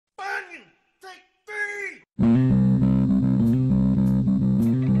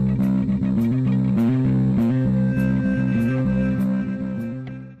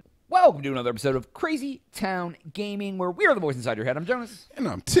welcome to another episode of Crazy Town Gaming, where we are the voice inside your head. I'm Jonas. And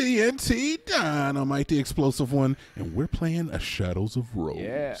I'm TNT Dinomight, the explosive one, and we're playing a Shadows of Rose.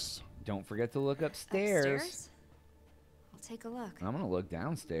 Yeah. Don't forget to look upstairs. Upstairs? I'll take a look. I'm gonna look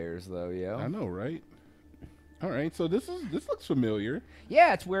downstairs though, yo. I know, right? All right, so this looks familiar.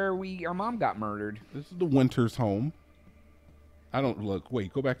 Yeah, it's where our mom got murdered. This is the Winter's home. I don't look.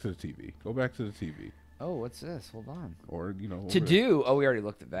 Wait, go back to the TV. Go back to the TV. Oh, what's this? Hold on. Or To do. Oh, we already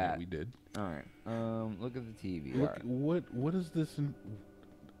looked at that. Yeah, we did. All right. Look at the TV. Look, All right. what is this?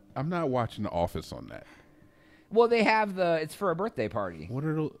 I'm not watching The Office on that. Well, they have it's for a birthday party. What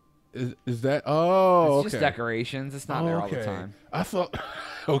are the? Is that? Oh, It's just decorations. It's not there all the time. I thought.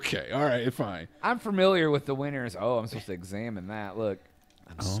 Okay, all right, fine. I'm familiar with the winners. Oh, I'm supposed to examine that. Look.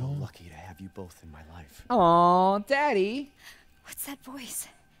 I'm so lucky to have you both in my life. Aw, Daddy. What's that voice?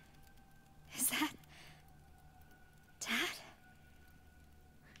 Is that Dad?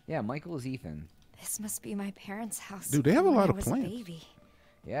 Yeah, Michael is Ethan. This must be my parents' house. Dude, they have a when lot I of was plants. A baby.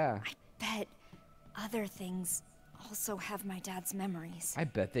 Yeah. I bet other things also have my dad's memories. I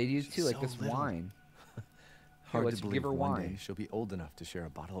bet they do too, She's like so this little. wine. Hard let's to believe give her one wine. day she'll be old enough to share a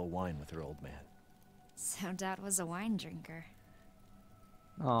bottle of wine with her old man. So Dad was a wine drinker.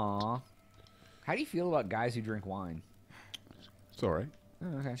 Aw. How do you feel about guys who drink wine? It's all right.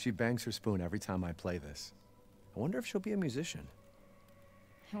 Oh, okay. She bangs her spoon every time I play this. I wonder if she'll be a musician.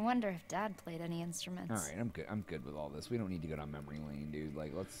 I wonder if Dad played any instruments. All right, I'm good. I'm good with all this. We don't need to go down memory lane, dude.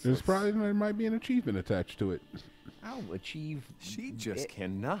 Like, There might be an achievement attached to it. I'll achieve. She just it.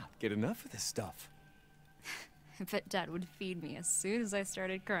 cannot get enough of this stuff. I bet Dad would feed me as soon as I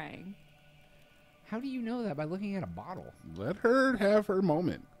started crying. How do you know that? By looking at a bottle. Let her have her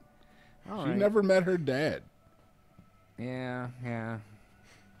moment. All She right. never met her dad. Yeah.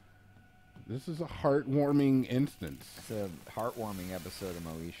 This is a heartwarming instance. It's a heartwarming episode of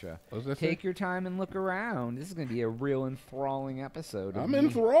Moesha. What does that Take say? your time and look around. This is going to be a real enthralling episode. I'm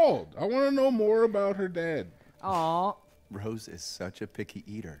enthralled. I want to know more about her dad. Aw. Rose is such a picky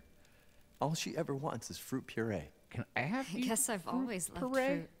eater. All she ever wants is fruit puree. Can I have I guess I've always loved puree?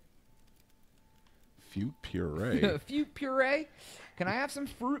 fruit. Fruit puree. Fruit puree? Can I have some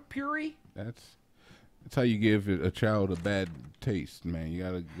fruit puree? That's how you give a child a bad taste, man.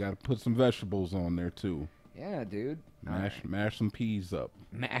 You gotta put some vegetables on there too. Yeah, dude. Mash some peas up.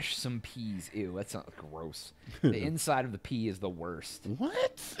 Mash some peas. Ew, that sounds gross. The inside of the pea is the worst.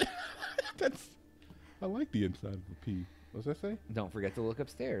 What? I like the inside of the pea. What's that say? Don't forget to look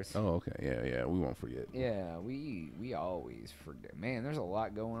upstairs. Oh, okay. Yeah. We won't forget. Yeah, we always forget. Man, there's a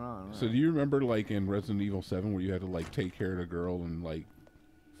lot going on. So do you remember like in Resident Evil 7 where you had to like take care of the girl and like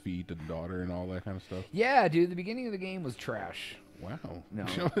feed the daughter and all that kind of stuff? Yeah, dude, the beginning of the game was trash. Wow. No.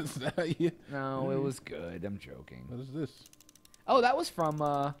 Is that you? No, it was good. I'm joking. What is this? Oh, that was from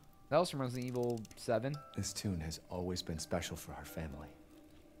Resident Evil 7. This tune has always been special for our family.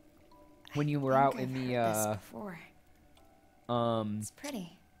 When you were I out think in I've the heard this before. It's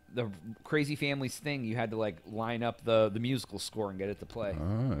pretty. the Crazy Families thing, you had to like line up the musical score and get it to play.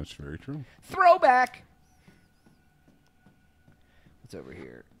 Ah, that's very true. Throwback. What's over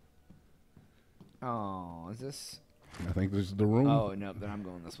here? Oh, is this? I think this is the room. Oh no, then I'm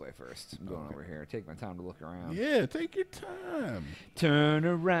going this way first. I'm going over here. Take my time to look around. Yeah, take your time. Turn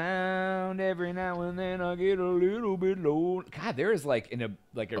around every now and then. I get a little bit low. God, there is like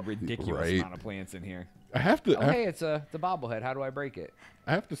a ridiculous right. amount of plants in here. I have to. Oh, hey, it's the bobblehead. How do I break it?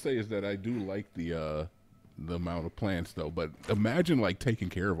 I have to say is that I do like the amount of plants though. But imagine like taking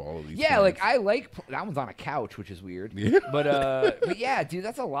care of all of these. Yeah, plants. like I like that one's on a couch, which is weird. Yeah. But yeah, dude,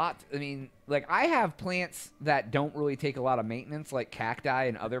 that's a lot. I mean, like I have plants that don't really take a lot of maintenance, like cacti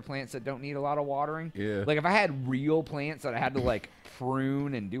and other plants that don't need a lot of watering. Yeah. Like if I had real plants that I had to like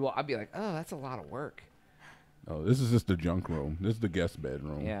prune and do, I'd be like, oh, that's a lot of work. Oh, this is just the junk room. This is the guest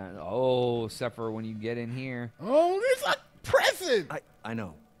bedroom. Yeah. Oh, except for when you get in here. Oh, there's a present. I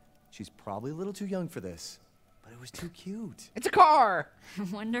know. She's probably a little too young for this, but it was too cute. It's a car. I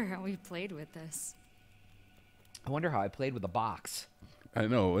wonder how we played with this. I wonder how I played with a box. I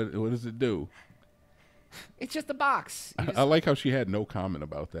know. What does it do? It's just a box. You I like how she had no comment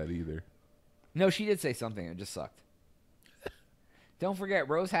about that either. No, she did say something. It just sucked. Don't forget,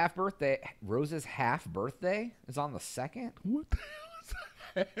 Rose's half birthday is on the 2nd. What the hell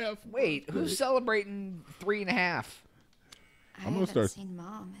is half? Wait, who's celebrating 3.5? I gonna haven't start- seen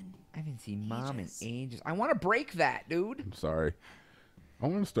Mom in I haven't seen Mom in ages. ages. I want to break that, dude. I'm sorry. I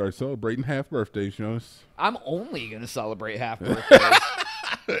want to start celebrating half birthdays, Jonas. I'm only gonna celebrate half birthdays.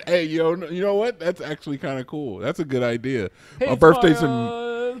 Hey, you know what? That's actually kind of cool. That's a good idea. My It's birthday's in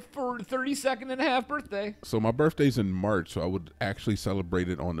my for 32nd and a half birthday. So my birthday's in March, so I would actually celebrate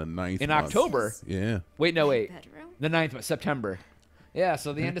it on the 9th In month. October. Yeah. Wait, no, wait. Bedroom? The 9th, but September. Yeah,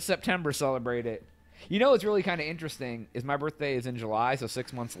 so the end of September, celebrate it. You know what's really kind of interesting is my birthday is in July, so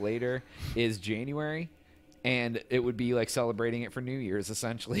 6 months later is January, and it would be like celebrating it for New Year's,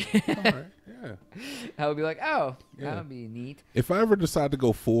 essentially. All right. Yeah. I would be like, oh, Yeah. that would be neat. If I ever decide to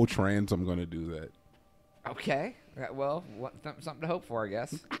go full trans, I'm going to do that. Okay. Well, something to hope for, I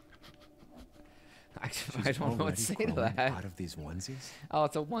guess. I She's don't know what to already say to growing that. out of these onesies? Oh,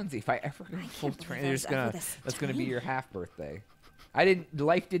 it's a onesie. If I ever go full believe trans, there's ever this that's gonna be tiny. your half birthday.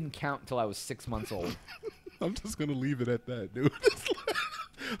 Life didn't count until I was 6 months old. I'm just going to leave it at that, dude.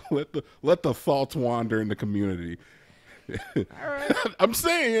 let the thoughts wander in the community. All right. I'm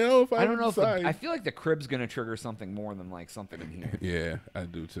saying, you know, if I don't know if decide. I feel like the crib's gonna trigger something more than like something in here. Yeah, I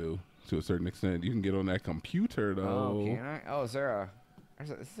do too. To a certain extent, you can get on that computer though. Oh, can I? Oh, is there a?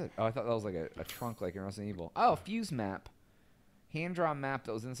 Oh, I thought that was like a trunk, like in Resident Evil. Oh, fuse map, hand drawn map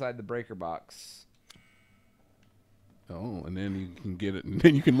that was inside the breaker box. Oh, and then you can get it, and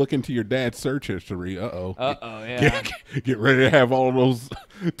then you can look into your dad's search history. Yeah. Get ready to have all those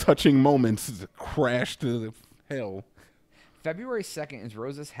touching moments crash to hell. February 2nd is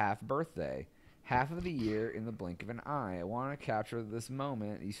Rose's half birthday. Half of the year in the blink of an eye. I want to capture this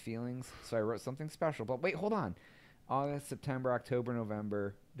moment, these feelings, so I wrote something special. But wait, hold on. August, September, October,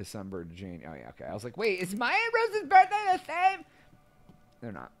 November, December, January. Oh, yeah, okay. I was like, wait, is my and Rose's birthday the same?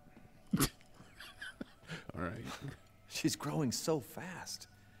 They're not. All right. She's growing so fast.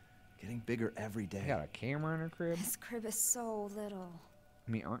 Getting bigger every day. I got a camera in her crib. This crib is so little.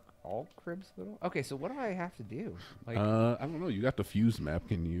 I mean, aren't all cribs little? Okay, so what do I have to do? Like, I don't know. You got the fuse map.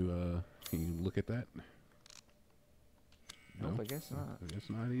 Can you look at that? nope, No? I guess not. I guess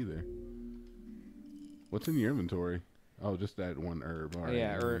not either. What's in your inventory? Oh, just that one herb. All right.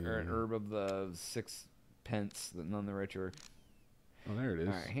 Yeah, or an herb of the 6 pence that none the richer. Oh, there it is.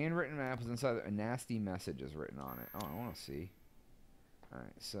 All right, handwritten map is inside. A nasty message is written on it. Oh, I want to see. All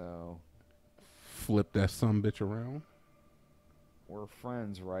right, so Flip that sumbitch around. we're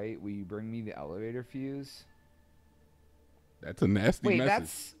friends, right? Will you bring me the elevator fuse? That's a nasty Wait,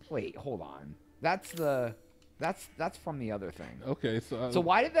 message. wait, hold on. That's from the other thing. Okay, so So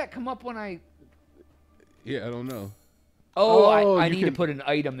why did that come up when I? yeah, I don't know. Oh, Oh, I you need to can- put an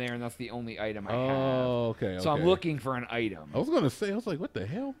item there, and that's the only item I have. Oh, okay. So I'm okay. looking for an item. I was gonna say, I was like, what the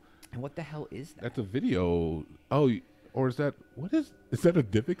hell? And what the hell is that? That's a video. Oh, or is that what is that a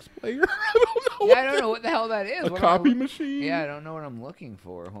DivX player? I don't know. Yeah, I don't know what the hell that is. A What am I copy loo- machine? Yeah, I don't know what I'm looking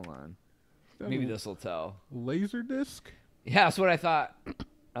for. Hold on. That Maybe a this will tell. laser disc. Yeah, that's what I thought.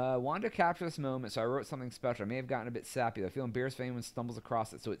 Wanted to capture this moment, so I wrote something special. I may have gotten a bit sappy. I feel embarrassed if anyone stumbles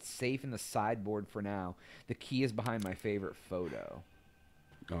across it, so it's safe in the sideboard for now. The key is behind my favorite photo.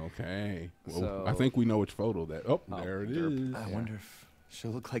 Okay. Well, So- I think we know which photo that. Oh, Oh, there it derp. is. I wonder if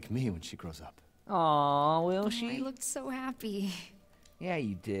she'll look like me when she grows up. Aw, will I she? looked so happy. Yeah,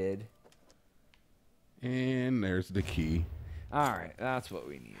 you did. And there's the key. All right, that's what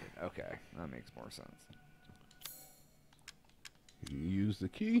we needed. Okay, that makes more sense. You use the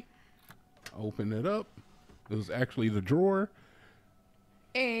key. Open it up. It was actually the drawer.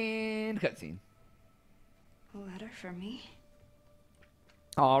 And cutscene. A letter for me?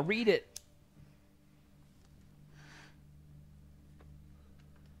 I'll read it.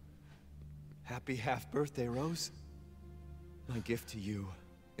 Happy half birthday, Rose. My gift to you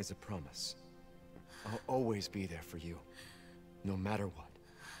is a promise. I'll always be there for you, no matter what.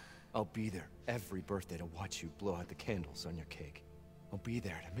 I'll be there every birthday to watch you blow out the candles on your cake. I'll be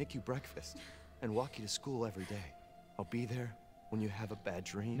there to make you breakfast and walk you to school every day. I'll be there when you have a bad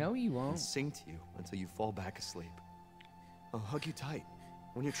dream. No, you And won't. sing to you until you fall back asleep. I'll hug you tight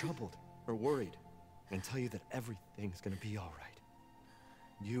when you're troubled or worried and tell you that everything's gonna be all right.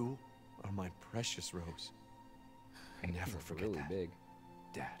 You are my precious Rose. Never It's forget really that, big.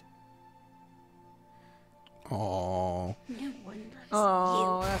 Dad. Oh, No one loves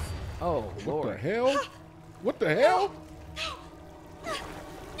Oh, that's. Oh, what the Lord. hell? What the hell? you.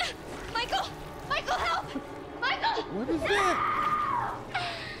 Michael! Michael, help! Michael! What is that?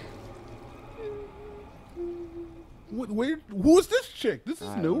 What? Where? Who is this chick? This is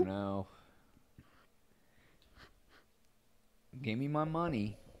I new. don't know. Give me my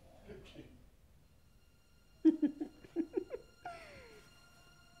money.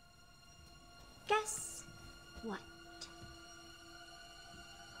 Guess what?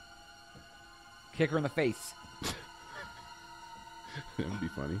 Kick her in the face. That would be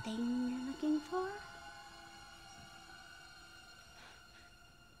funny. Thing you're looking for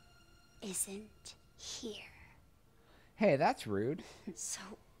isn't here. Hey, that's rude. So,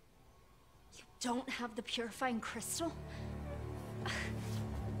 you don't have the purifying crystal?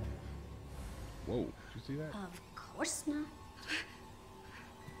 Whoa, did you see that? Of course not.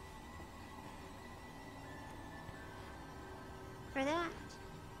 For that,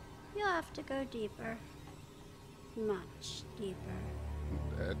 you'll have to go deeper. Much deeper.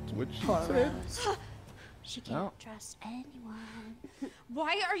 That's what she Poor said. Rose. She can't Oh. trust anyone.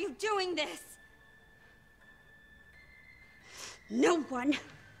 Why are you doing this? No one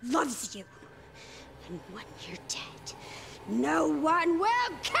loves you. And when you're dead, no one will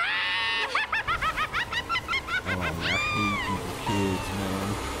care! Oh, man, I hate these kids,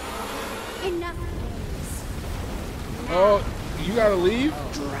 man. Enough days. Oh, you gotta leave?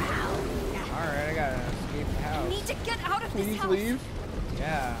 Drown. Alright, I gotta escape the I house. need to get out of this Please house. leave.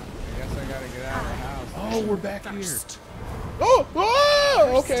 Yeah, I guess I gotta get out of the house. Oh, we're back here.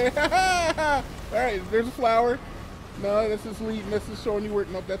 Oh, okay. All right, there's a flower. No, this is leading. This is showing you where.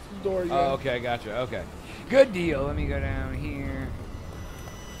 No, that's the door. Yeah. Oh, okay, gotcha. Okay, good deal. Let me go down here.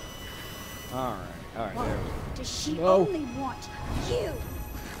 All right, Why there we go. does she No. only want you?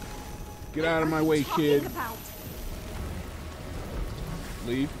 Get out of my way, Talking kid. about?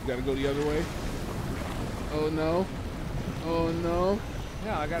 Leave. You gotta go the other way. Oh no. Oh no.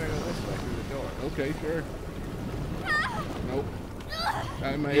 No, I gotta go this way through the door. Okay, sure. Nope.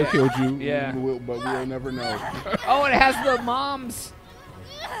 I may have killed you. Yeah. But we'll never know. Oh, it has the moms.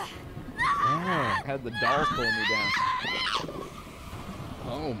 Oh, had the dolls pulling me down.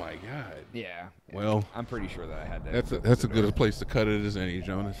 Oh my God. Yeah. Well, I'm pretty sure that I had that. that's a good place to cut it as any,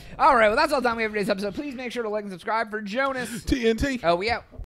 Jonas. All right, well, that's all the time we have for today's episode. Please make sure to like and subscribe for Jonas. TNT. Oh, we out.